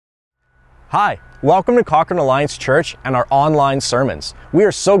Hi, welcome to Cochrane Alliance Church and our online sermons. We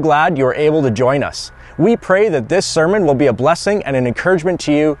are so glad you are able to join us. We pray that this sermon will be a blessing and an encouragement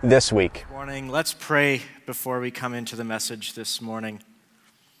to you this week. Good morning. Let's pray before we come into the message this morning.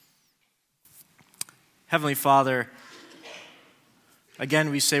 Heavenly Father, again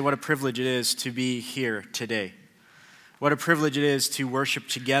we say what a privilege it is to be here today. What a privilege it is to worship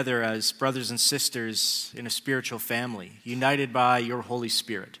together as brothers and sisters in a spiritual family, united by your Holy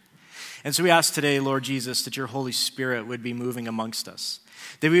Spirit. And so we ask today, Lord Jesus, that your Holy Spirit would be moving amongst us,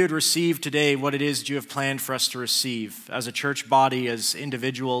 that we would receive today what it is that you have planned for us to receive as a church body, as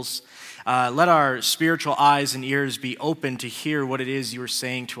individuals. Let our spiritual eyes and ears be open to hear what it is you are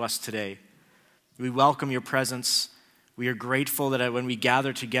saying to us today. We welcome your presence. We are grateful that when we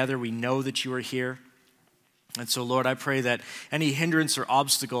gather together, we know that you are here. And so, Lord, I pray that any hindrance or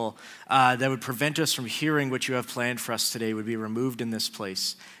obstacle that would prevent us from hearing what you have planned for us today would be removed in this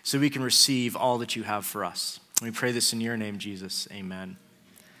place so we can receive all that you have for us. We pray this in your name, Jesus. Amen.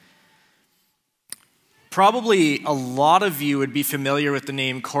 Probably a lot of you would be familiar with the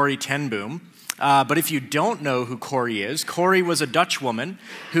name Corrie ten Boom. But if you don't know who Corrie is, Corrie was a Dutch woman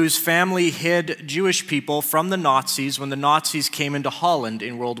whose family hid Jewish people from the Nazis when the Nazis came into Holland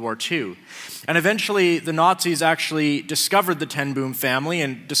in World War II. And eventually, the Nazis actually discovered the ten Boom family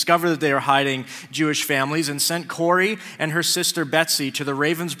and discovered that they were hiding Jewish families and sent Corrie and her sister Betsy to the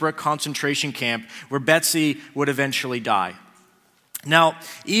Ravensbrück concentration camp where Betsy would eventually die. Now,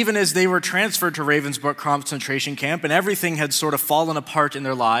 even as they were transferred to Ravensbrück concentration camp and everything had sort of fallen apart in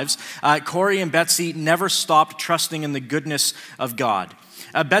their lives, Corrie and Betsy never stopped trusting in the goodness of God.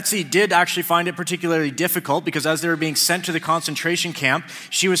 Betsy did actually find it particularly difficult because as they were being sent to the concentration camp,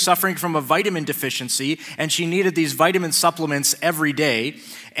 she was suffering from a vitamin deficiency and she needed these vitamin supplements every day.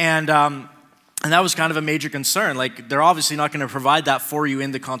 And that was kind of a major concern. Like, they're obviously not going to provide that for you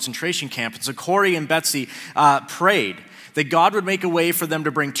in the concentration camp. And so Corrie and Betsy prayed that God would make a way for them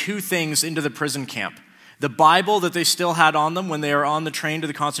to bring two things into the prison camp: the Bible that they still had on them when they were on the train to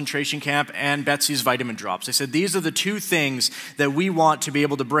the concentration camp, and Betsy's vitamin drops. They said, these are the two things that we want to be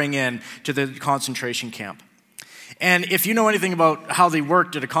able to bring in to the concentration camp. And if you know anything about how they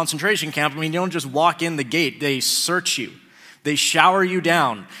worked at a concentration camp, I mean, you don't just walk in the gate. They search you. They shower you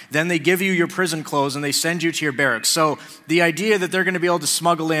down. Then they give you your prison clothes and they send you to your barracks. So the idea that they're going to be able to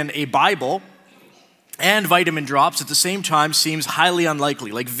smuggle in a Bible and vitamin drops at the same time seems highly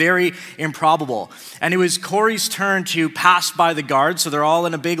unlikely, like very improbable. And it was Corrie's turn to pass by the guard, so they're all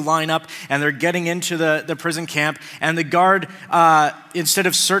in a big lineup, and they're getting into the prison camp, and the guard, instead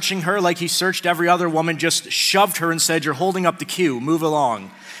of searching her like he searched every other woman, just shoved her and said, "You're holding up the queue, move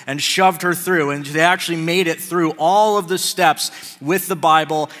along," and shoved her through, and they actually made it through all of the steps with the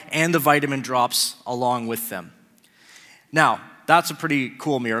Bible and the vitamin drops along with them. Now, that's a pretty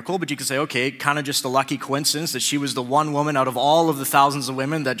cool miracle, but you could say, okay, kind of just a lucky coincidence that she was the one woman out of all of the thousands of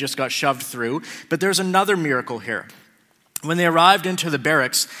women that just got shoved through. But there's another miracle here. When they arrived into the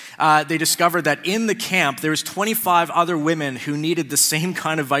barracks, they discovered that in the camp, there was 25 other women who needed the same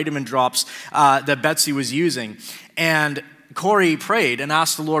kind of vitamin drops that Betsy was using. And Corrie prayed and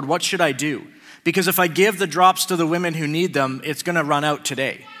asked the Lord, what should I do? Because if I give the drops to the women who need them, it's going to run out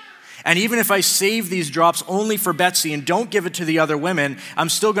today. And even if I save these drops only for Betsy and don't give it to the other women, I'm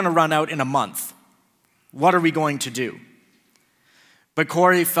still going to run out in a month. What are we going to do? But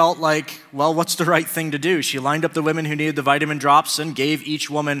Corrie felt like, well, what's the right thing to do? She lined up the women who needed the vitamin drops and gave each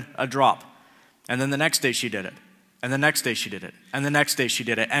woman a drop. And then the next day she did it. And the next day she did it. And the next day she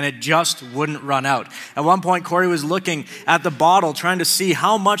did it. And it just wouldn't run out. At one point, Corrie was looking at the bottle, trying to see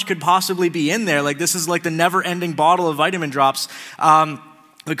how much could possibly be in there. Like, this is like the never-ending bottle of vitamin drops.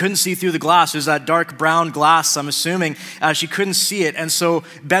 We couldn't see through the glass. It was that dark brown glass, I'm assuming. She couldn't see it. And so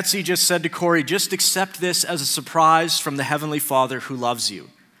Betsy just said to Corrie, just accept this as a surprise from the Heavenly Father who loves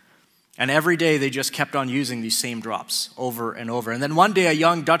you. And every day they just kept on using these same drops over and over. And then one day a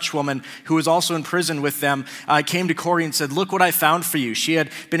young Dutch woman who was also in prison with them came to Corrie and said, look what I found for you. She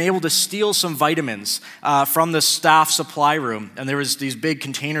had been able to steal some vitamins from the staff supply room. And there was these big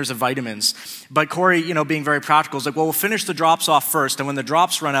containers of vitamins. But Corrie, being very practical, was like, well, we'll finish the drops off first. And when the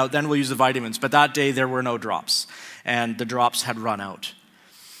drops run out, then we'll use the vitamins. But that day there were no drops. And the drops had run out.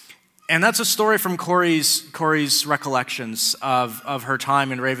 And that's a story from Corrie's recollections of her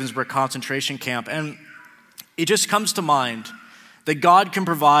time in Ravensbrück concentration camp. And it just comes to mind that God can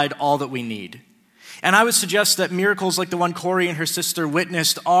provide all that we need. And I would suggest that miracles like the one Corrie and her sister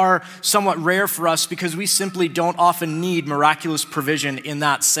witnessed are somewhat rare for us because we simply don't often need miraculous provision in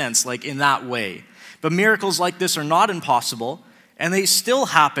that sense, like in that way. But miracles like this are not impossible, And they still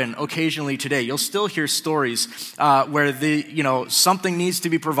happen occasionally today. You'll still hear stories where something needs to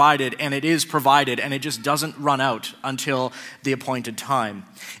be provided, and it is provided, and it just doesn't run out until the appointed time.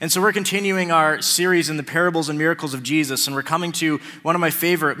 And so we're continuing our series in the parables and miracles of Jesus, and we're coming to one of my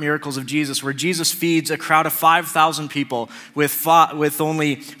favorite miracles of Jesus, where Jesus feeds a crowd of 5,000 people with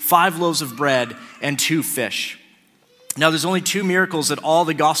only 5 loaves of bread and 2 fish. Now, there's only 2 miracles that all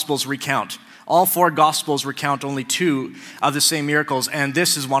the Gospels recount. All 4 Gospels recount only 2 of the same miracles, and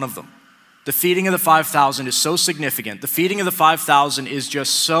this is one of them. The feeding of the 5,000 is so significant. The feeding of the 5,000 is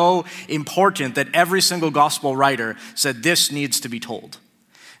just so important that every single Gospel writer said this needs to be told.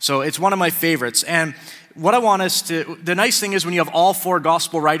 So it's one of my favorites. And what I want us to, the nice thing is when you have all 4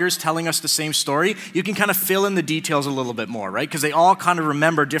 Gospel writers telling us the same story, you can kind of fill in the details a little bit more, right? Because they all kind of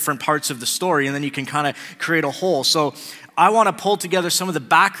remember different parts of the story, and then you can kind of create a whole. So I want to pull together some of the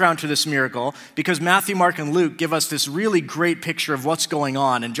background to this miracle because Matthew, Mark, and Luke give us this really great picture of what's going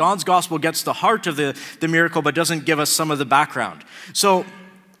on. And John's gospel gets the heart of the miracle but doesn't give us some of the background. So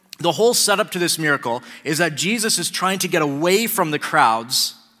the whole setup to this miracle is that Jesus is trying to get away from the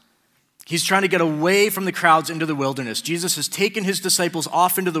crowds. He's trying to get away from the crowds into the wilderness. Jesus has taken his disciples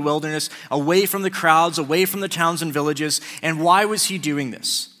off into the wilderness, away from the crowds, away from the towns and villages. And why was he doing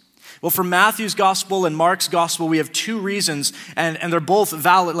this? Well, for Matthew's gospel and Mark's gospel, we have 2 reasons, and they're both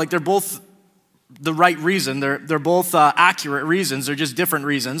valid, like they're both the right reason. They're both accurate reasons. They're just different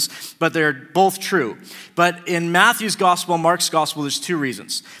reasons, but they're both true. But in Matthew's gospel and Mark's gospel, there's 2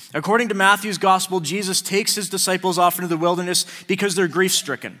 reasons. According to Matthew's gospel, Jesus takes his disciples off into the wilderness because they're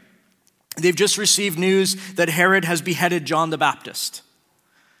grief-stricken. They've just received news that Herod has beheaded John the Baptist,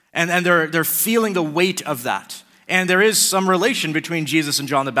 and they're feeling the weight of that. And there is some relation between Jesus and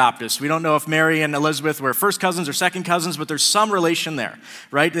John the Baptist. We don't know if Mary and Elizabeth were first cousins or second cousins, but there's some relation there,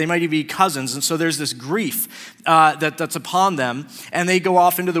 right? They might even be cousins. And so there's this grief that's upon them. And they go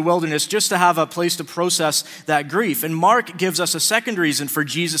off into the wilderness just to have a place to process that grief. And Mark gives us a second reason for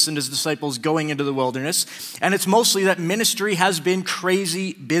Jesus and his disciples going into the wilderness. And it's mostly that ministry has been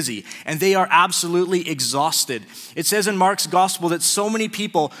crazy busy. And they are absolutely exhausted. It says in Mark's gospel that so many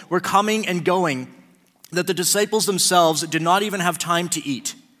people were coming and going that the disciples themselves did not even have time to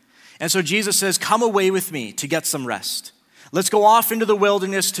eat. And so Jesus says, come away with me to get some rest. Let's go off into the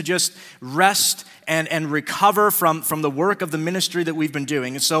wilderness to just rest and recover from the work of the ministry that we've been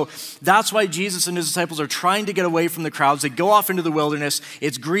doing. And so that's why Jesus and his disciples are trying to get away from the crowds. They go off into the wilderness.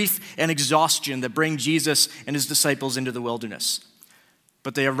 It's grief and exhaustion that bring Jesus and his disciples into the wilderness.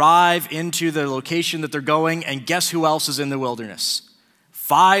 But they arrive into the location that they're going, and guess who else is in the wilderness?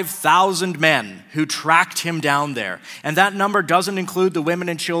 5,000 men who tracked him down there. And that number doesn't include the women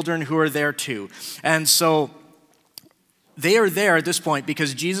and children who are there too. And so they are there at this point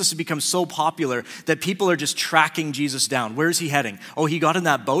because Jesus has become so popular that people are just tracking Jesus down. Where's he heading? Oh, he got in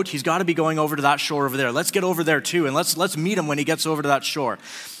that boat. He's got to be going over to that shore over there. Let's get over there too, and let's meet him when he gets over to that shore.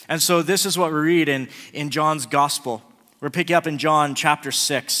 And so this is what we read in John's gospel. We're picking up in John chapter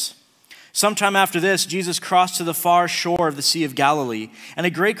 6. Sometime after this, Jesus crossed to the far shore of the Sea of Galilee, and a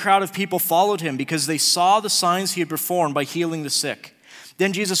great crowd of people followed him because they saw the signs he had performed by healing the sick.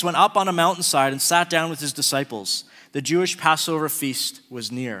 Then Jesus went up on a mountainside and sat down with his disciples. The Jewish Passover feast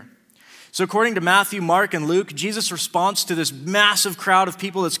was near. So according to Matthew, Mark, and Luke, Jesus' response to this massive crowd of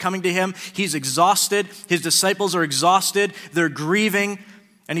people that's coming to him, he's exhausted. His disciples are exhausted. They're grieving.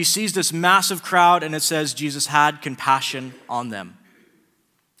 And he sees this massive crowd, and it says Jesus had compassion on them.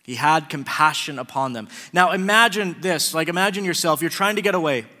 He had compassion upon them. Now imagine this, imagine yourself, you're trying to get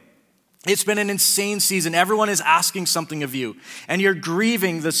away. It's been an insane season. Everyone is asking something of you. And you're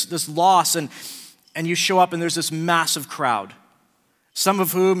grieving this loss, and you show up and there's this massive crowd. Some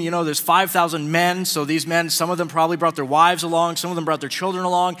of whom, there's 5,000 men. So these men, some of them probably brought their wives along. Some of them brought their children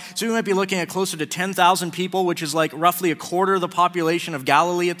along. So we might be looking at closer to 10,000 people, which is like roughly a quarter of the population of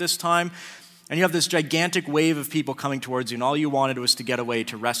Galilee at this time. And you have this gigantic wave of people coming towards you, and all you wanted was to get away,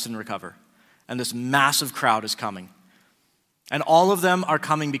 to rest and recover. And this massive crowd is coming. And all of them are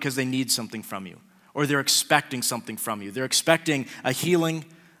coming because they need something from you, or they're expecting something from you. They're expecting a healing,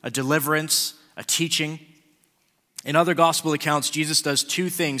 a deliverance, a teaching. In other gospel accounts, Jesus does 2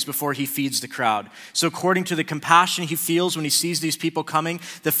 things before he feeds the crowd. So according to the compassion he feels when he sees these people coming,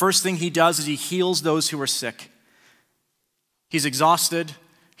 the first thing he does is he heals those who are sick. He's exhausted.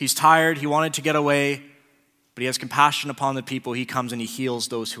 He's tired, he wanted to get away, but he has compassion upon the people. He comes and he heals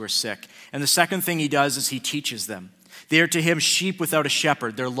those who are sick. And the second thing he does is he teaches them. They are to him sheep without a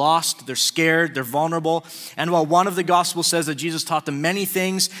shepherd. They're lost, they're scared, they're vulnerable. And while one of the gospels says that Jesus taught them many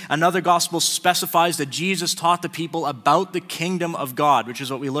things, another gospel specifies that Jesus taught the people about the kingdom of God, which is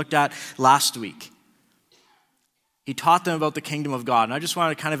what we looked at last week. He taught them about the kingdom of God. And I just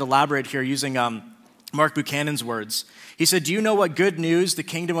want to kind of elaborate here using Mark Buchanan's words. He said, do you know what good news the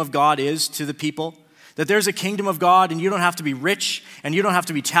kingdom of God is to the people? That there's a kingdom of God and you don't have to be rich and you don't have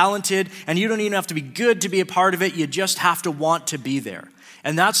to be talented and you don't even have to be good to be a part of it. You just have to want to be there.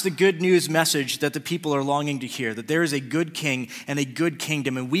 And that's the good news message that the people are longing to hear, that there is a good king and a good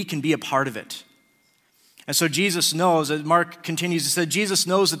kingdom and we can be a part of it. And so Jesus knows, as Mark continues to say, Jesus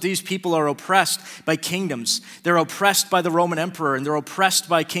knows that these people are oppressed by kingdoms. They're oppressed by the Roman emperor and they're oppressed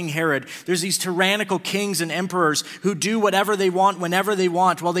by King Herod. There's these tyrannical kings and emperors who do whatever they want whenever they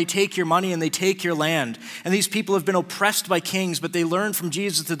want while they take your money and they take your land. And these people have been oppressed by kings, but they learn from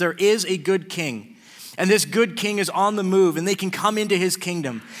Jesus that there is a good king. And this good king is on the move and they can come into his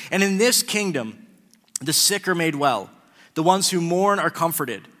kingdom. And in this kingdom, the sick are made well. The ones who mourn are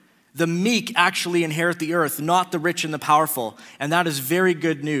comforted. The meek actually inherit the earth, not the rich and the powerful. And that is very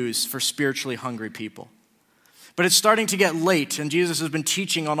good news for spiritually hungry people. But it's starting to get late, and Jesus has been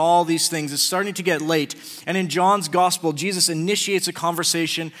teaching on all these things. It's starting to get late. And in John's gospel, Jesus initiates a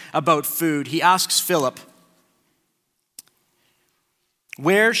conversation about food. He asks Philip,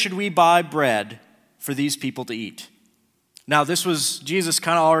 where should we buy bread for these people to eat? Now, Jesus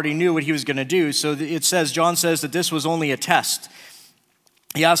kind of already knew what he was going to do. So John says that this was only a test.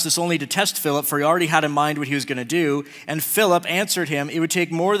 He asked this only to test Philip, for he already had in mind what he was going to do. And Philip answered him, it would take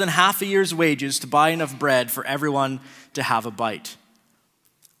more than half a year's wages to buy enough bread for everyone to have a bite.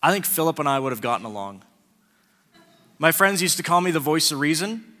 I think Philip and I would have gotten along. My friends used to call me the voice of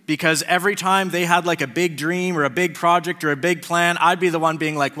reason, because every time they had like a big dream or a big project or a big plan, I'd be the one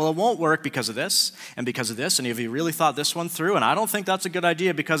being like, well, it won't work because of this and because of this. And have you really thought this one through? And I don't think that's a good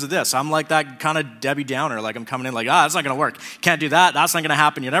idea because of this. I'm like that kind of Debbie Downer. Like I'm coming in like, that's not going to work. Can't do that. That's not going to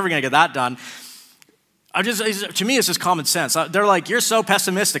happen. You're never going to get that done. To me, it's just common sense. They're like, you're so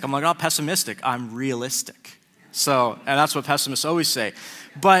pessimistic. I'm like, not pessimistic. I'm realistic. And that's what pessimists always say.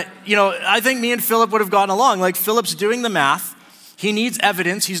 But, I think me and Philip would have gotten along. Like Philip's doing the math. He needs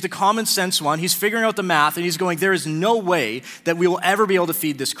evidence. He's the common sense one. He's figuring out the math, and he's going, there is no way that we will ever be able to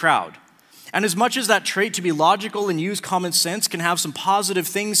feed this crowd. And as much as that trait to be logical and use common sense can have some positive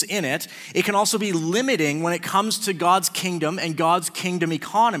things in it, it can also be limiting when it comes to God's kingdom and God's kingdom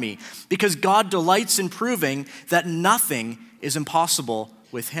economy, because God delights in proving that nothing is impossible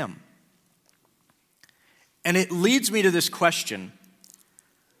with him. And it leads me to this question: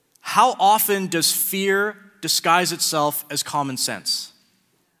 how often does fear disguise itself as common sense?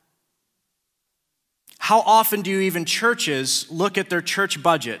 How often do even churches look at their church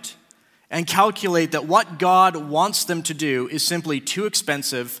budget and calculate that what God wants them to do is simply too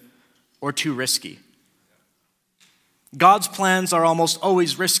expensive or too risky? God's plans are almost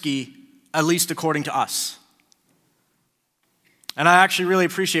always risky, at least according to us. And I actually really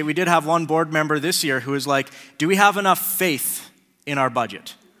appreciate, we did have one board member this year who was like, do we have enough faith in our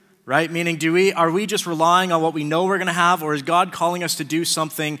budget? Right? Meaning, are we just relying on what we know we're going to have, or is God calling us to do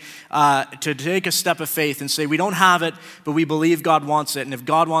something, to take a step of faith and say, we don't have it, but we believe God wants it, and if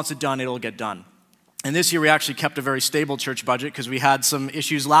God wants it done, it'll get done. And this year we actually kept a very stable church budget because we had some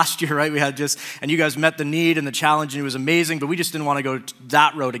issues last year, right? And you guys met the need and the challenge, and it was amazing, but we just didn't want to go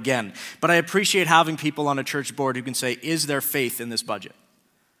that road again. But I appreciate having people on a church board who can say, is there faith in this budget?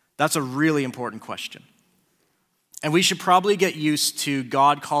 That's a really important question. And we should probably get used to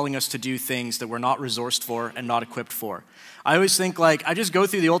God calling us to do things that we're not resourced for and not equipped for. I always think I just go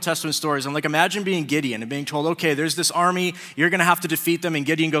through the Old Testament stories. I'm like, imagine being Gideon and being told, okay, there's this army, you're going to have to defeat them. And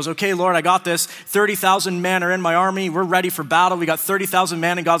Gideon goes, okay, Lord, I got this. 30,000 men are in my army. We're ready for battle. We got 30,000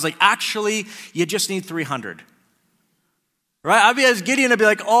 men. And God's like, actually, you just need 300. Right? I'd be as Gideon, I'd be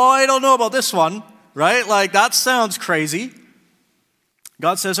like, oh, I don't know about this one. Right? Like, that sounds crazy.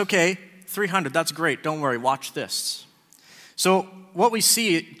 God says, okay, 300, that's great. Don't worry, watch this. So what we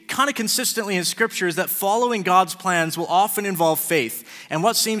see kind of consistently in Scripture is that following God's plans will often involve faith, and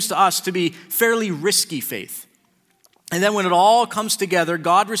what seems to us to be fairly risky faith. And then when it all comes together,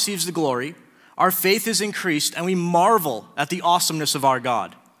 God receives the glory, our faith is increased, and we marvel at the awesomeness of our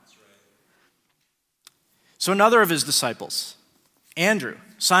God. So another of his disciples, Andrew,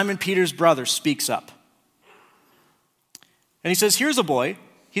 Simon Peter's brother, speaks up. And he says, here's a boy.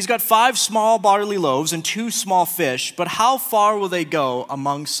 He's got 5 small barley loaves and 2 small fish, but how far will they go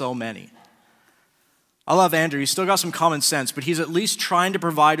among so many? I love Andrew. He's still got some common sense, but he's at least trying to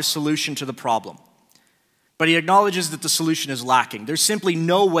provide a solution to the problem. But he acknowledges that the solution is lacking. There's simply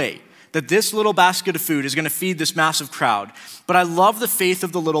no way that this little basket of food is going to feed this massive crowd. But I love the faith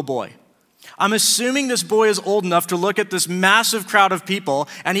of the little boy. I'm assuming this boy is old enough to look at this massive crowd of people,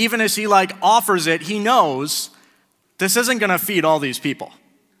 and even as he offers it, he knows this isn't going to feed all these people.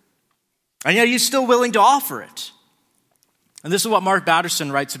 And yet he's still willing to offer it. And this is what Mark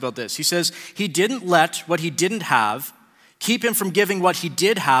Batterson writes about this. He says, he didn't let what he didn't have keep him from giving what he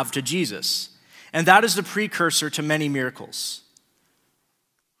did have to Jesus. And that is the precursor to many miracles.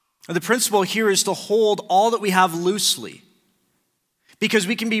 And the principle here is to hold all that we have loosely. Because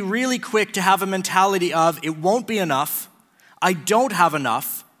we can be really quick to have a mentality of, it won't be enough, I don't have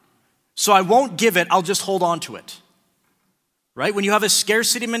enough, so I won't give it, I'll just hold on to it. Right? When you have a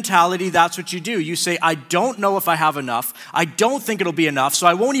scarcity mentality, that's what you do. You say, I don't know if I have enough. I don't think it'll be enough, so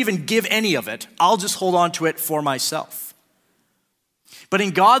I won't even give any of it. I'll just hold on to it for myself. But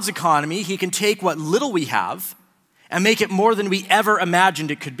in God's economy, he can take what little we have and make it more than we ever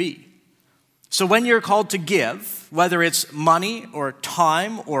imagined it could be. So when you're called to give, whether it's money or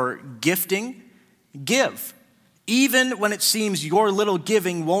time or gifting, give. Even when it seems your little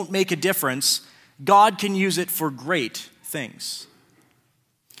giving won't make a difference, God can use it for great things.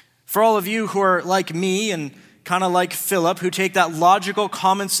 For all of you who are like me and kind of like Philip, who take that logical,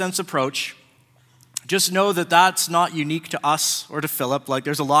 common sense approach, just know that that's not unique to us or to Philip. Like,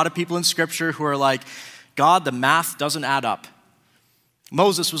 there's a lot of people in Scripture who are like, God, the math doesn't add up.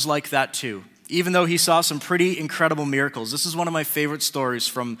 Moses was like that too, even though he saw some pretty incredible miracles. This is one of my favorite stories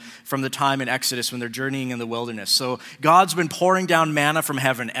from the time in Exodus when they're journeying in the wilderness. So God's been pouring down manna from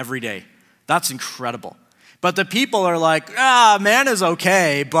heaven every day. That's incredible. But the people are like, manna's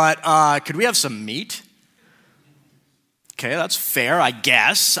okay, but could we have some meat? Okay, that's fair, I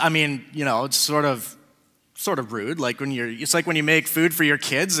guess. I mean, it's sort of rude. Like it's like when you make food for your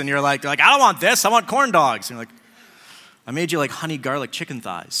kids and you're like, I don't want this, I want corn dogs. And you're like, I made you like honey garlic chicken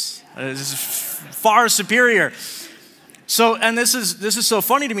thighs. This is far superior. So, and this is so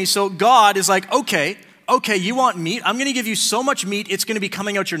funny to me. So God is like, okay, you want meat? I'm going to give you so much meat, it's going to be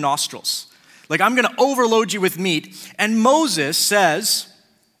coming out your nostrils. Like, I'm going to overload you with meat. And Moses says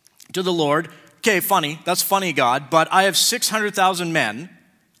to the Lord, okay, that's funny, God, but I have 600,000 men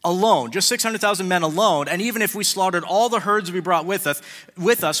alone, just 600,000 men alone, and even if we slaughtered all the herds we brought with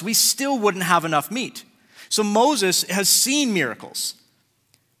us, we still wouldn't have enough meat. So Moses has seen miracles,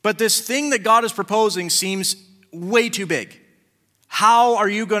 but this thing that God is proposing seems way too big. How are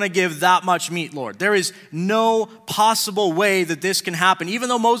you going to give that much meat, Lord? There is no possible way that this can happen. Even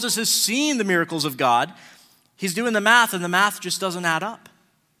though Moses has seen the miracles of God, he's doing the math, and the math just doesn't add up.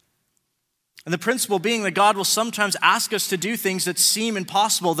 And the principle being that God will sometimes ask us to do things that seem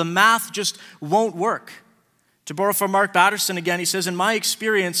impossible. The math just won't work. To borrow from Mark Batterson again, he says, in my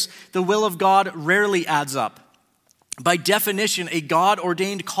experience, the will of God rarely adds up. By definition, a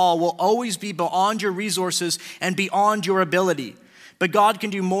God-ordained call will always be beyond your resources and beyond your ability. But God can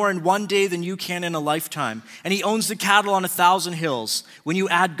do more in one day than you can in a lifetime. And he owns the cattle on 1,000 hills. When you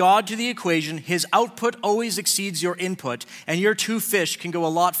add God to the equation, his output always exceeds your input. And your 2 fish can go a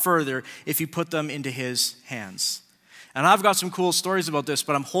lot further if you put them into his hands. And I've got some cool stories about this,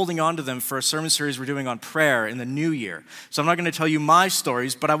 but I'm holding on to them for a sermon series we're doing on prayer in the new year. So I'm not going to tell you my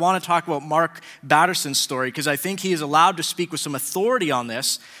stories, but I want to talk about Mark Batterson's story because I think he is allowed to speak with some authority on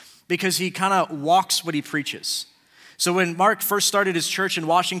this because he kind of walks what he preaches. So when Mark first started his church in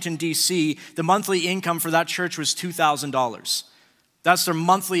Washington, D.C., the monthly income for that church was $2,000. That's their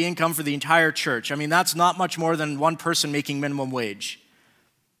monthly income for the entire church. I mean, that's not much more than one person making minimum wage.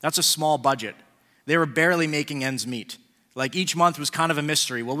 That's a small budget. They were barely making ends meet. Like each month was kind of a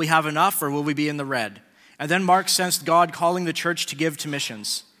mystery. Will we have enough or will we be in the red? And then Mark sensed God calling the church to give to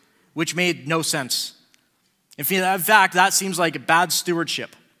missions, which made no sense. In fact, that seems like bad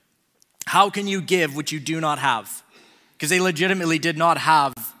stewardship. How can you give what you do not have? Because they legitimately did not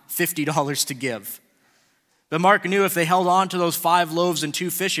have $50 to give. But Mark knew if they held on to those 5 loaves and 2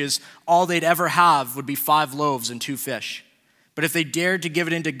 fishes, all they'd ever have would be 5 loaves and 2 fish. But if they dared to give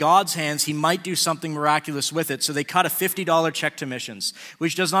it into God's hands, he might do something miraculous with it. So they cut a $50 check to missions,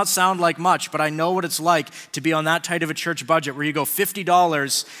 which does not sound like much, but I know what it's like to be on that tight of a church budget where you go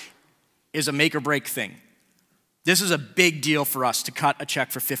 $50 is a make or break thing. This is a big deal for us to cut a check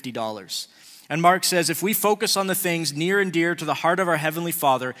for $50. And Mark says, if we focus on the things near and dear to the heart of our Heavenly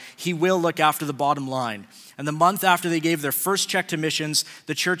Father, he will look after the bottom line. And the month after they gave their first check to missions,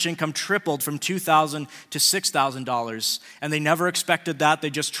 the church income tripled from $2,000 to $6,000. And they never expected that. They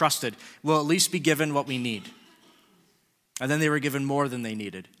just trusted, we'll at least be given what we need. And then they were given more than they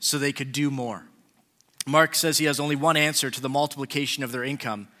needed, so they could do more. Mark says he has only one answer to the multiplication of their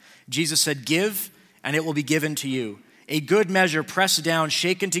income. Jesus said, give, and it will be given to you. A good measure pressed down,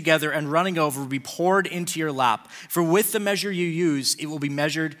 shaken together, and running over will be poured into your lap. For with the measure you use, it will be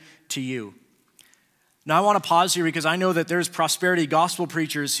measured to you. Now, I want to pause here because I know that there's prosperity gospel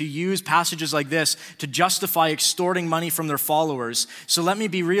preachers who use passages like this to justify extorting money from their followers. So let me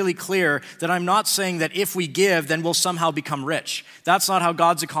be really clear that I'm not saying that if we give, then we'll somehow become rich. That's not how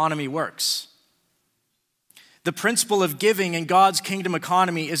God's economy works. The principle of giving in God's kingdom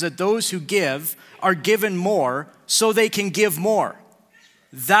economy is that those who give are given more so they can give more.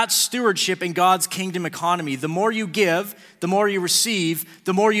 That's stewardship in God's kingdom economy. The more you give, the more you receive,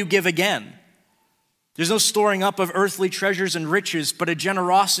 the more you give again. There's no storing up of earthly treasures and riches, but a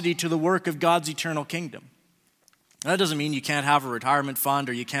generosity to the work of God's eternal kingdom. That doesn't mean you can't have a retirement fund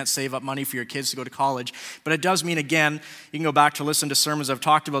or you can't save up money for your kids to go to college, but it does mean, again, you can go back to listen to sermons I've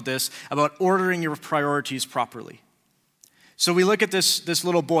talked about this, about ordering your priorities properly. So we look at this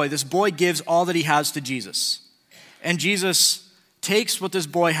little boy. This boy gives all that he has to Jesus. And Jesus takes what this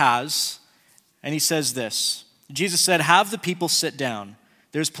boy has, and he says this. Jesus said, "Have the people sit down."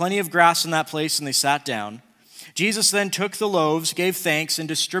 There's plenty of grass in that place, and they sat down. Jesus then took the loaves, gave thanks, and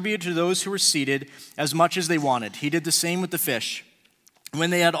distributed to those who were seated as much as they wanted. He did the same with the fish. When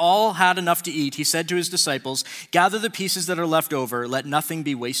they had all had enough to eat, he said to his disciples, "Gather the pieces that are left over, let nothing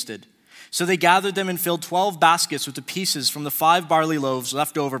be wasted." So they gathered them and filled 12 baskets with the pieces from the 5 barley loaves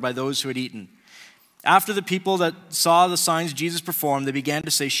left over by those who had eaten. After the people that saw the signs Jesus performed, they began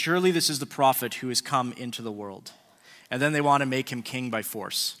to say, "Surely this is the prophet who has come into the world." And then they want to make him king by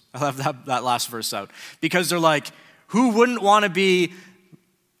force. I love that last verse out. Because they're like, who wouldn't want to be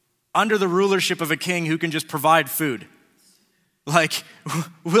under the rulership of a king who can just provide food? Like,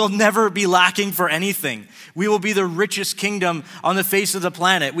 we'll never be lacking for anything. We will be the richest kingdom on the face of the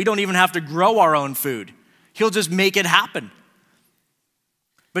planet. We don't even have to grow our own food. He'll just make it happen.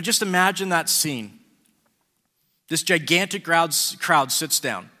 But just imagine that scene. This gigantic crowd sits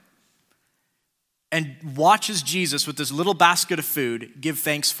down and watches Jesus with this little basket of food give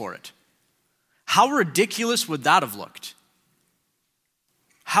thanks for it. How ridiculous would that have looked?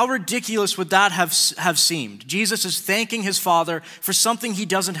 How ridiculous would that have seemed? Jesus is thanking his Father for something he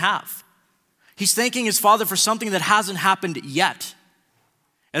doesn't have. He's thanking his Father for something that hasn't happened yet.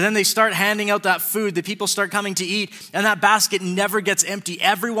 And then they start handing out that food. The people start coming to eat, and that basket never gets empty.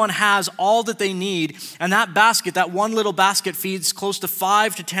 Everyone has all that they need, and that basket, that one little basket, feeds close to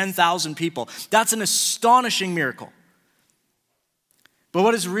 5,000 to 10,000 people. That's an astonishing miracle. But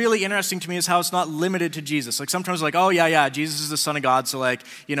what is really interesting to me is how it's not limited to Jesus. Like sometimes like, oh yeah, Jesus is the Son of God, so like,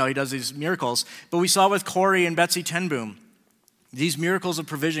 he does these miracles. But we saw with Corey and Betsy ten Boom, these miracles of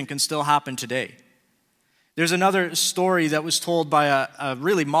provision can still happen today. There's another story that was told by a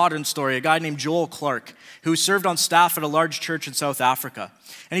really modern story, a guy named Joel Clark, who served on staff at a large church in South Africa.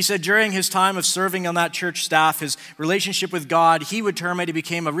 And he said during his time of serving on that church staff, his relationship with God, he would term it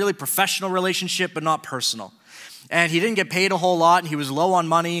became a really professional relationship, but not personal. And he didn't get paid a whole lot, and he was low on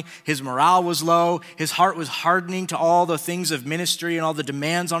money. His morale was low. His heart was hardening to all the things of ministry and all the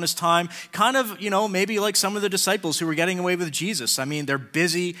demands on his time. Kind of, maybe like some of the disciples who were getting away with Jesus. I mean, they're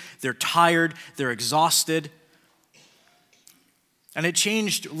busy, they're tired, they're exhausted. And it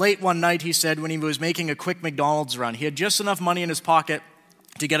changed late one night, he said, when he was making a quick McDonald's run. He had just enough money in his pocket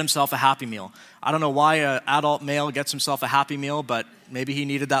to get himself a Happy Meal. I don't know why an adult male gets himself a Happy Meal, but maybe he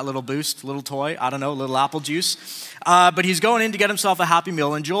needed that little boost, little toy, I don't know, little apple juice. But he's going in to get himself a Happy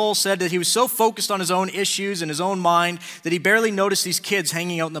Meal, and Joel said that he was so focused on his own issues and his own mind that he barely noticed these kids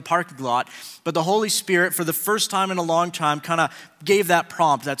hanging out in the parking lot. But the Holy Spirit, for the first time in a long time, kind of gave that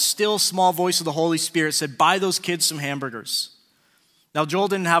prompt, that still small voice of the Holy Spirit said, buy those kids some hamburgers. Now, Joel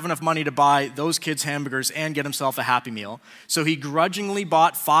didn't have enough money to buy those kids hamburgers and get himself a Happy Meal, so he grudgingly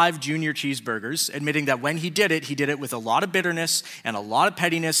bought 5 junior cheeseburgers, admitting that when he did it with a lot of bitterness and a lot of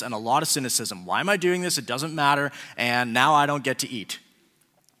pettiness and a lot of cynicism. Why am I doing this? It doesn't matter, and now I don't get to eat.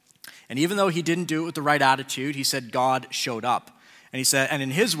 And even though he didn't do it with the right attitude, he said God showed up. And he said, and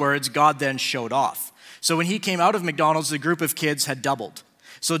in his words, God then showed off. So when he came out of McDonald's, the group of kids had doubled.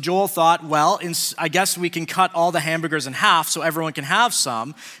 So Joel thought, well, I guess we can cut all the hamburgers in half so everyone can have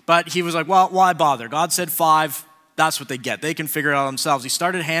some. But he was like, well, why bother? God said 5, that's what they get. They can figure it out themselves. He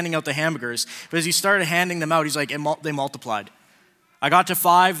started handing out the hamburgers, but as he started handing them out, he's like, they multiplied. I got to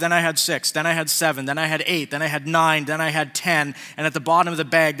 5, then I had 6, then I had 7, then I had 8, then I had 9, then I had 10, and at the bottom of the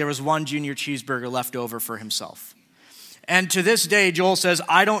bag, there was 1 junior cheeseburger left over for himself. And to this day, Joel says,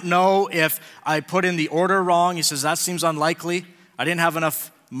 I don't know if I put in the order wrong. He says, that seems unlikely. I didn't have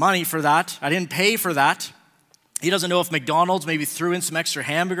enough money for that. I didn't pay for that. He doesn't know if McDonald's maybe threw in some extra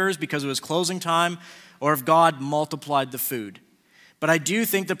hamburgers because it was closing time, or if God multiplied the food. But I do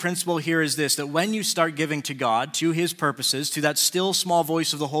think the principle here is this, that when you start giving to God, to his purposes, to that still small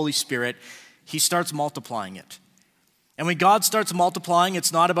voice of the Holy Spirit, he starts multiplying it. And when God starts multiplying,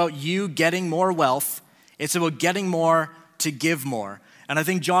 it's not about you getting more wealth. It's about getting more to give more. And I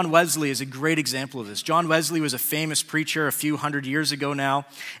think John Wesley is a great example of this. John Wesley was a famous preacher a few hundred years ago now,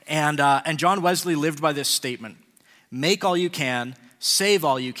 and John Wesley lived by this statement: make all you can, save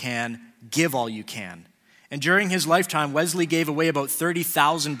all you can, give all you can. And during his lifetime, Wesley gave away about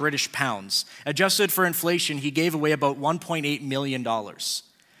 30,000 British pounds. Adjusted for inflation, he gave away about $1.8 million.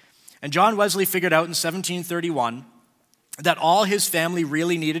 And John Wesley figured out in 1731 that all his family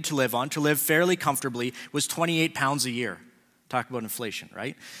really needed to live on, to live fairly comfortably, was 28 pounds a year. Talk about inflation,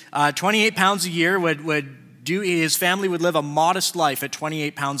 right? 28 pounds a year would do, his family would live a modest life at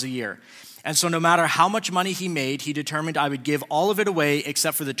 28 pounds a year. And so no matter how much money he made, he determined, I would give all of it away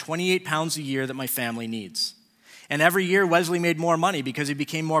except for the 28 pounds a year that my family needs. And every year, Wesley made more money because he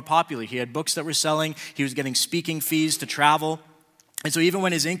became more popular. He had books that were selling. He was getting speaking fees to travel. And so even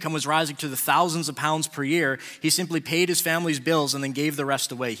when his income was rising to the thousands of pounds per year, he simply paid his family's bills and then gave the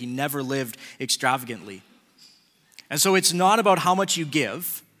rest away. He never lived extravagantly. And so it's not about how much you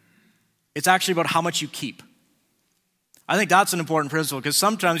give. It's actually about how much you keep. I think that's an important principle, because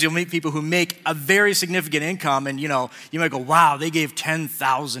sometimes you'll meet people who make a very significant income and, you might go, wow, they gave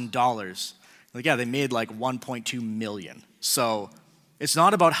 $10,000. Like, yeah, they made like 1.2 million. So it's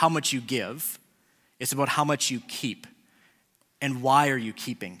not about how much you give. It's about how much you keep. And why are you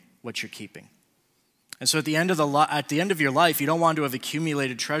keeping what you're keeping? And so at the end of your life, you don't want to have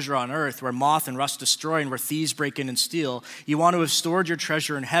accumulated treasure on earth where moth and rust destroy and where thieves break in and steal. You want to have stored your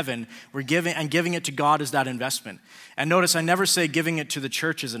treasure in heaven, where giving it to God is that investment. And notice, I never say giving it to the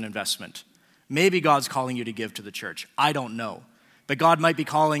church is an investment. Maybe God's calling you to give to the church. I don't know. But God might be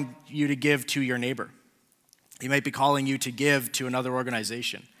calling you to give to your neighbor. He might be calling you to give to another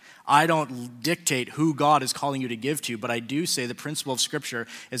organization. I don't dictate who God is calling you to give to, but I do say the principle of Scripture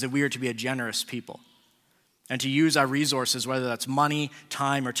is that we are to be a generous people and to use our resources, whether that's money,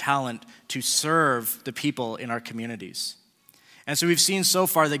 time, or talent, to serve the people in our communities. And so we've seen so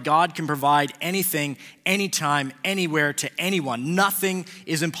far that God can provide anything, anytime, anywhere to anyone. Nothing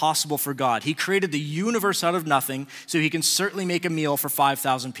is impossible for God. He created the universe out of nothing, so he can certainly make a meal for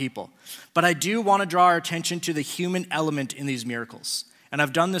 5,000 people. But I do want to draw our attention to the human element in these miracles. And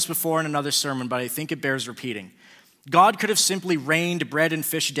I've done this before in another sermon, but I think it bears repeating. God could have simply rained bread and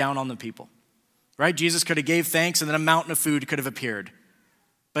fish down on the people, right? Jesus could have gave thanks and then a mountain of food could have appeared.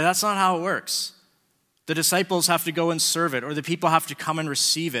 But that's not how it works. The disciples have to go and serve it, or the people have to come and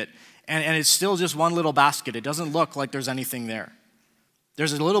receive it. And it's still just one little basket. It doesn't look like there's anything there.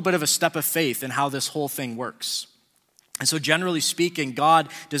 There's a little bit of a step of faith in how this whole thing works. And so generally speaking, God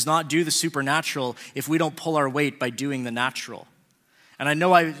does not do the supernatural if we don't pull our weight by doing the natural. And I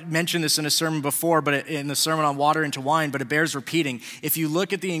know I mentioned this in a sermon before, but in the sermon on water into wine, but it bears repeating. If you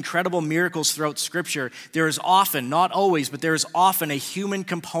look at the incredible miracles throughout Scripture, there is often, not always, but there is often a human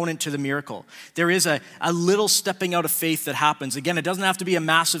component to the miracle. There is a little stepping out of faith that happens. Again, it doesn't have to be a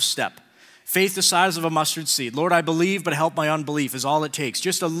massive step. Faith the size of a mustard seed. Lord, I believe, but help my unbelief is all it takes.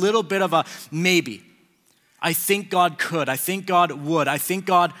 Just a little bit of a maybe. I think God could. I think God would. I think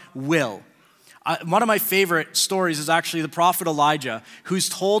God will. One of my favorite stories is actually the prophet Elijah, who's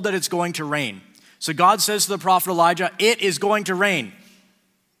told that it's going to rain. So God says to the prophet Elijah, it is going to rain.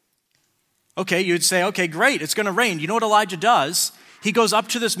 Okay, you'd say, okay, great, it's going to rain. You know what Elijah does? He goes up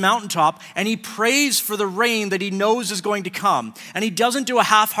to this mountaintop and he prays for the rain that he knows is going to come. And he doesn't do a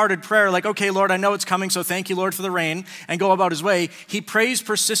half-hearted prayer like, okay, Lord, I know it's coming, so thank you, Lord, for the rain, and go about his way. He prays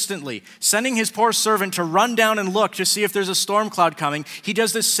persistently, sending his poor servant to run down and look to see if there's a storm cloud coming. He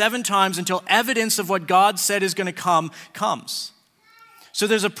does this 7 times until evidence of what God said is going to come comes. So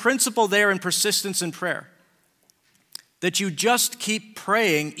there's a principle there in persistence in prayer, that you just keep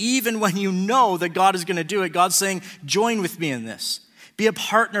praying even when you know that God is going to do it. God's saying, join with me in this. Be a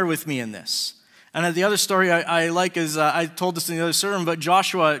partner with me in this. And the other story I like is, I told this in the other sermon, but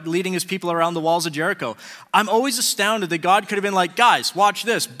Joshua leading his people around the walls of Jericho. I'm always astounded that God could have been like, guys, watch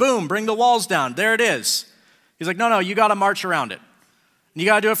this. Boom, bring the walls down. There it is. He's like, no, you got to march around it. You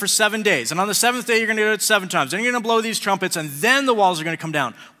got to do it for 7 days. And on the 7th day, you're going to do it 7 times. Then you're going to blow these trumpets, and then the walls are going to come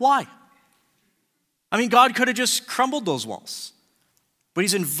down. Why? I mean, God could have just crumbled those walls. But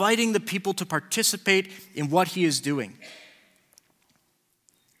he's inviting the people to participate in what he is doing.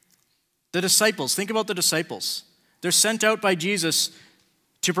 The disciples, think about the disciples. They're sent out by Jesus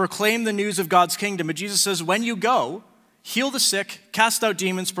to proclaim the news of God's kingdom. But Jesus says, when you go, heal the sick, cast out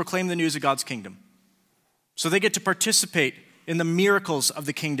demons, proclaim the news of God's kingdom. So they get to participate in the miracles of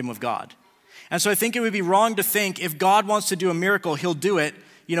the kingdom of God. And so I think it would be wrong to think if God wants to do a miracle, he'll do it,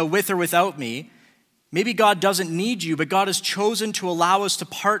 with or without me. Maybe God doesn't need you, but God has chosen to allow us to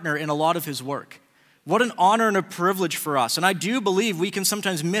partner in a lot of his work. What an honor and a privilege for us. And I do believe we can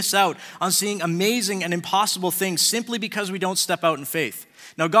sometimes miss out on seeing amazing and impossible things simply because we don't step out in faith.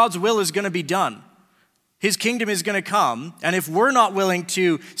 Now, God's will is going to be done. His kingdom is going to come. And if we're not willing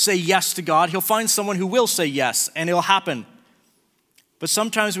to say yes to God, he'll find someone who will say yes, and it'll happen. But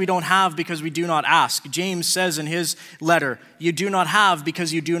sometimes we don't have because we do not ask. James says in his letter, you do not have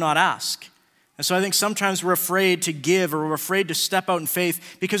because you do not ask. And so I think sometimes we're afraid to give, or we're afraid to step out in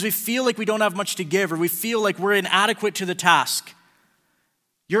faith because we feel like we don't have much to give, or we feel like we're inadequate to the task.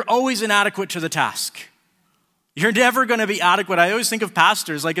 You're always inadequate to the task. You're never going to be adequate. I always think of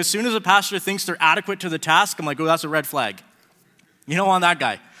pastors, like as soon as a pastor thinks they're adequate to the task, I'm like, oh, that's a red flag. You don't want that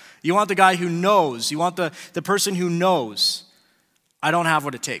guy. You want the guy who knows. You want the person who knows, I don't have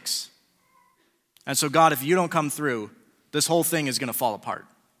what it takes. And so God, if you don't come through, this whole thing is going to fall apart.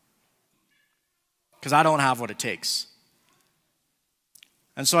 Because I don't have what it takes.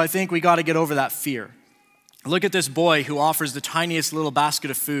 And so I think we got to get over that fear. Look at this boy who offers the tiniest little basket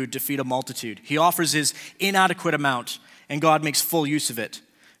of food to feed a multitude. He offers his inadequate amount, and God makes full use of it.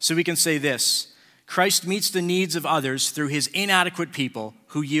 So we can say this: Christ meets the needs of others through his inadequate people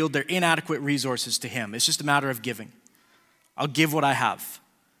who yield their inadequate resources to him. It's just a matter of giving. I'll give what I have.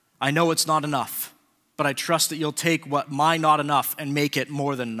 I know it's not enough, but I trust that you'll take what my not enough and make it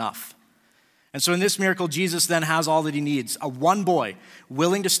more than enough. And so in this miracle, Jesus then has all that he needs. A one boy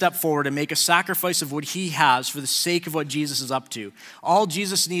willing to step forward and make a sacrifice of what he has for the sake of what Jesus is up to. All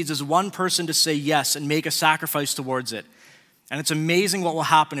Jesus needs is one person to say yes and make a sacrifice towards it. And it's amazing what will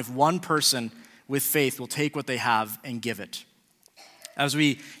happen if one person with faith will take what they have and give it. As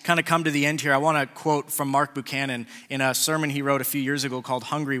we kind of come to the end here, I want to quote from Mark Buchanan in a sermon he wrote a few years ago called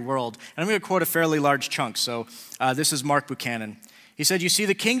Hungry World. And I'm going to quote a fairly large chunk. So this is Mark Buchanan. He said, you see,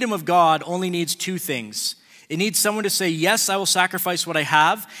 the kingdom of God only needs two things. It needs someone to say, yes, I will sacrifice what I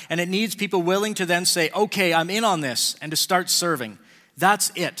have. And it needs people willing to then say, okay, I'm in on this, and to start serving.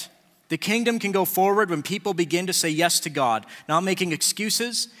 That's it. The kingdom can go forward when people begin to say yes to God, not making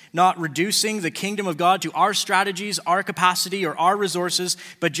excuses, not reducing the kingdom of God to our strategies, our capacity, or our resources,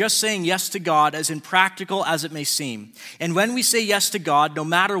 but just saying yes to God as impractical as it may seem. And when we say yes to God, no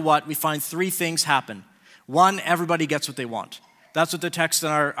matter what, we find three things happen. One, everybody gets what they want. That's what the text in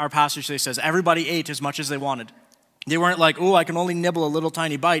our passage today says. Everybody ate as much as they wanted. They weren't like, oh, I can only nibble a little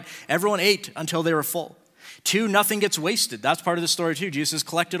tiny bite. Everyone ate until they were full. Two, nothing gets wasted. That's part of the story too. Jesus says,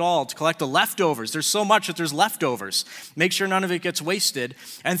 collect it all, to collect the leftovers. There's so much that there's leftovers. Make sure none of it gets wasted.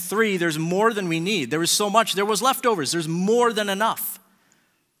 And three, there's more than we need. There was so much, there was leftovers. There's more than enough.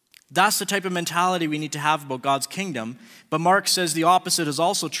 That's the type of mentality we need to have about God's kingdom. But Mark says the opposite is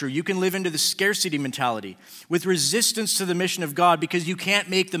also true. You can live into the scarcity mentality with resistance to the mission of God because you can't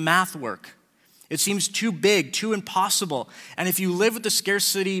make the math work. It seems too big, too impossible. And if you live with the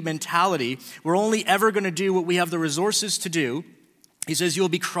scarcity mentality, we're only ever going to do what we have the resources to do. He says you will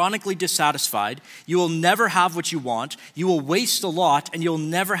be chronically dissatisfied. You will never have what you want. You will waste a lot, and you'll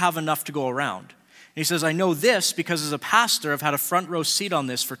never have enough to go around. And he says, I know this because as a pastor, I've had a front row seat on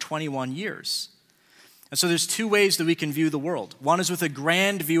this for 21 years. And so there's two ways that we can view the world. One is with a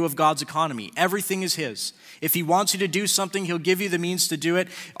grand view of God's economy. Everything is his. If he wants you to do something, he'll give you the means to do it.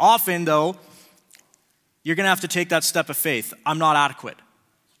 Often, though, you're going to have to take that step of faith. I'm not adequate.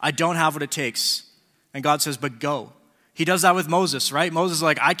 I don't have what it takes. And God says, but go. He does that with Moses, right? Moses is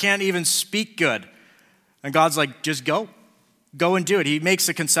like, I can't even speak good. And God's like, just go. Go and do it. He makes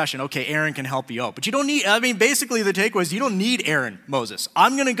a concession. Okay, Aaron can help you out. But you don't need, basically the takeaway is you don't need Aaron, Moses.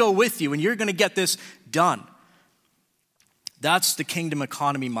 I'm going to go with you and you're going to get this done. That's the kingdom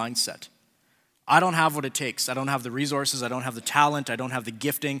economy mindset. I don't have what it takes. I don't have the resources. I don't have the talent. I don't have the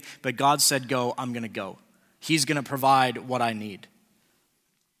gifting. But God said go, I'm going to go. He's going to provide what I need.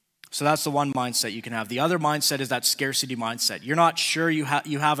 So that's the one mindset you can have. The other mindset is that scarcity mindset. You're not sure you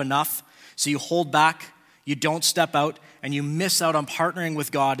have enough, so you hold back. You don't step out, and you miss out on partnering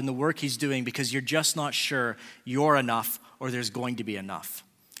with God in the work he's doing because you're just not sure you're enough or there's going to be enough.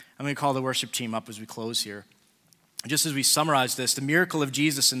 I'm going to call the worship team up as we close here. Just as we summarize this, the miracle of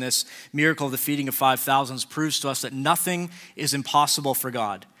Jesus in this miracle of the feeding of 5,000 proves to us that nothing is impossible for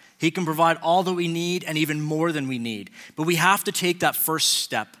God. He can provide all that we need and even more than we need. But we have to take that first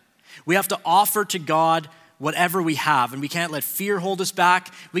step. We have to offer to God whatever we have, and we can't let fear hold us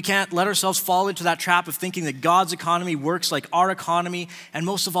back. We can't let ourselves fall into that trap of thinking that God's economy works like our economy, and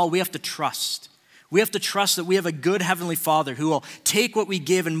most of all, we have to trust. We have to trust that we have a good Heavenly Father who will take what we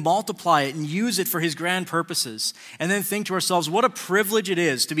give and multiply it and use it for his grand purposes, and then think to ourselves, what a privilege it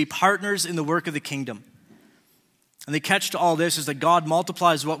is to be partners in the work of the kingdom. And the catch to all this is that God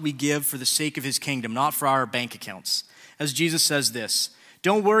multiplies what we give for the sake of his kingdom, not for our bank accounts. As Jesus says this,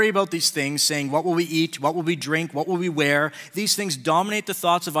 Don't worry about these things, saying, what will we eat? What will we drink? What will we wear? These things dominate the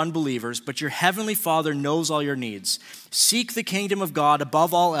thoughts of unbelievers, but your heavenly Father knows all your needs. Seek the kingdom of God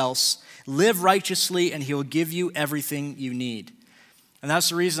above all else. Live righteously, and he will give you everything you need. And that's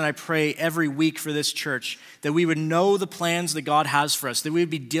the reason I pray every week for this church, that we would know the plans that God has for us, that we would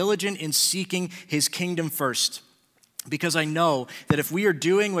be diligent in seeking his kingdom first. Because I know that if we are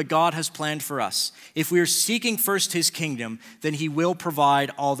doing what God has planned for us, if we are seeking first his kingdom, then he will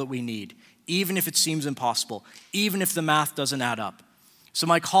provide all that we need, even if it seems impossible, even if the math doesn't add up. So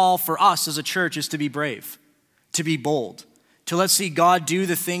my call for us as a church is to be brave, to be bold, to let's see God do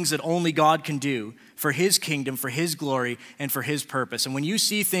the things that only God can do for his kingdom, for his glory, and for his purpose. And when you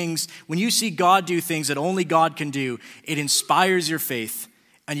see God do things that only God can do, it inspires your faith,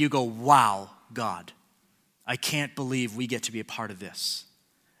 and you go, wow, God. I can't believe we get to be a part of this.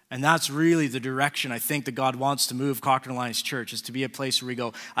 And that's really the direction I think that God wants to move Cochrane Alliance Church, is to be a place where we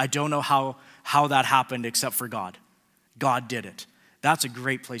go, I don't know how that happened except for God. God did it. That's a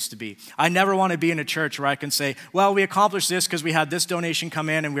great place to be. I never want to be in a church where I can say, well, we accomplished this because we had this donation come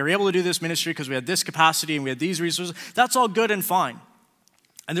in, and we were able to do this ministry because we had this capacity and we had these resources. That's all good and fine.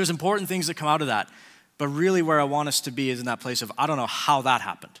 And there's important things that come out of that. But really where I want us to be is in that place of, I don't know how that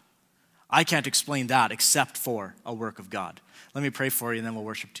happened. I can't explain that except for a work of God. Let me pray for you, and then we'll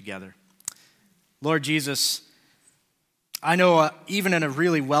worship together. Lord Jesus, I know even in a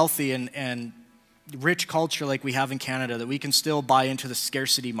really wealthy and rich culture like we have in Canada, that we can still buy into the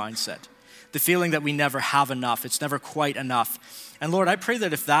scarcity mindset, the feeling that we never have enough, it's never quite enough. And Lord, I pray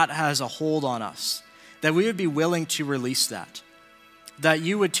that if that has a hold on us, that we would be willing to release that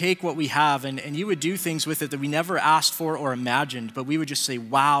you would take what we have and you would do things with it that we never asked for or imagined, but we would just say,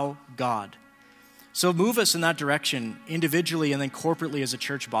 wow, God. So move us in that direction individually and then corporately as a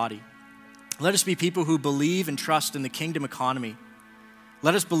church body. Let us be people who believe and trust in the kingdom economy.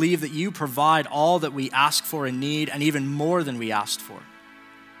 Let us believe that you provide all that we ask for and need, and even more than we asked for.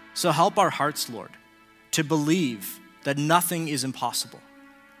 So help our hearts, Lord, to believe that nothing is impossible.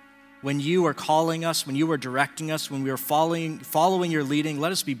 When you are calling us, when you are directing us, when we are following your leading,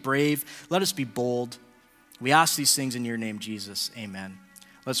 let us be brave, let us be bold. We ask these things in your name, Jesus. Amen.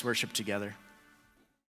 Let's worship together.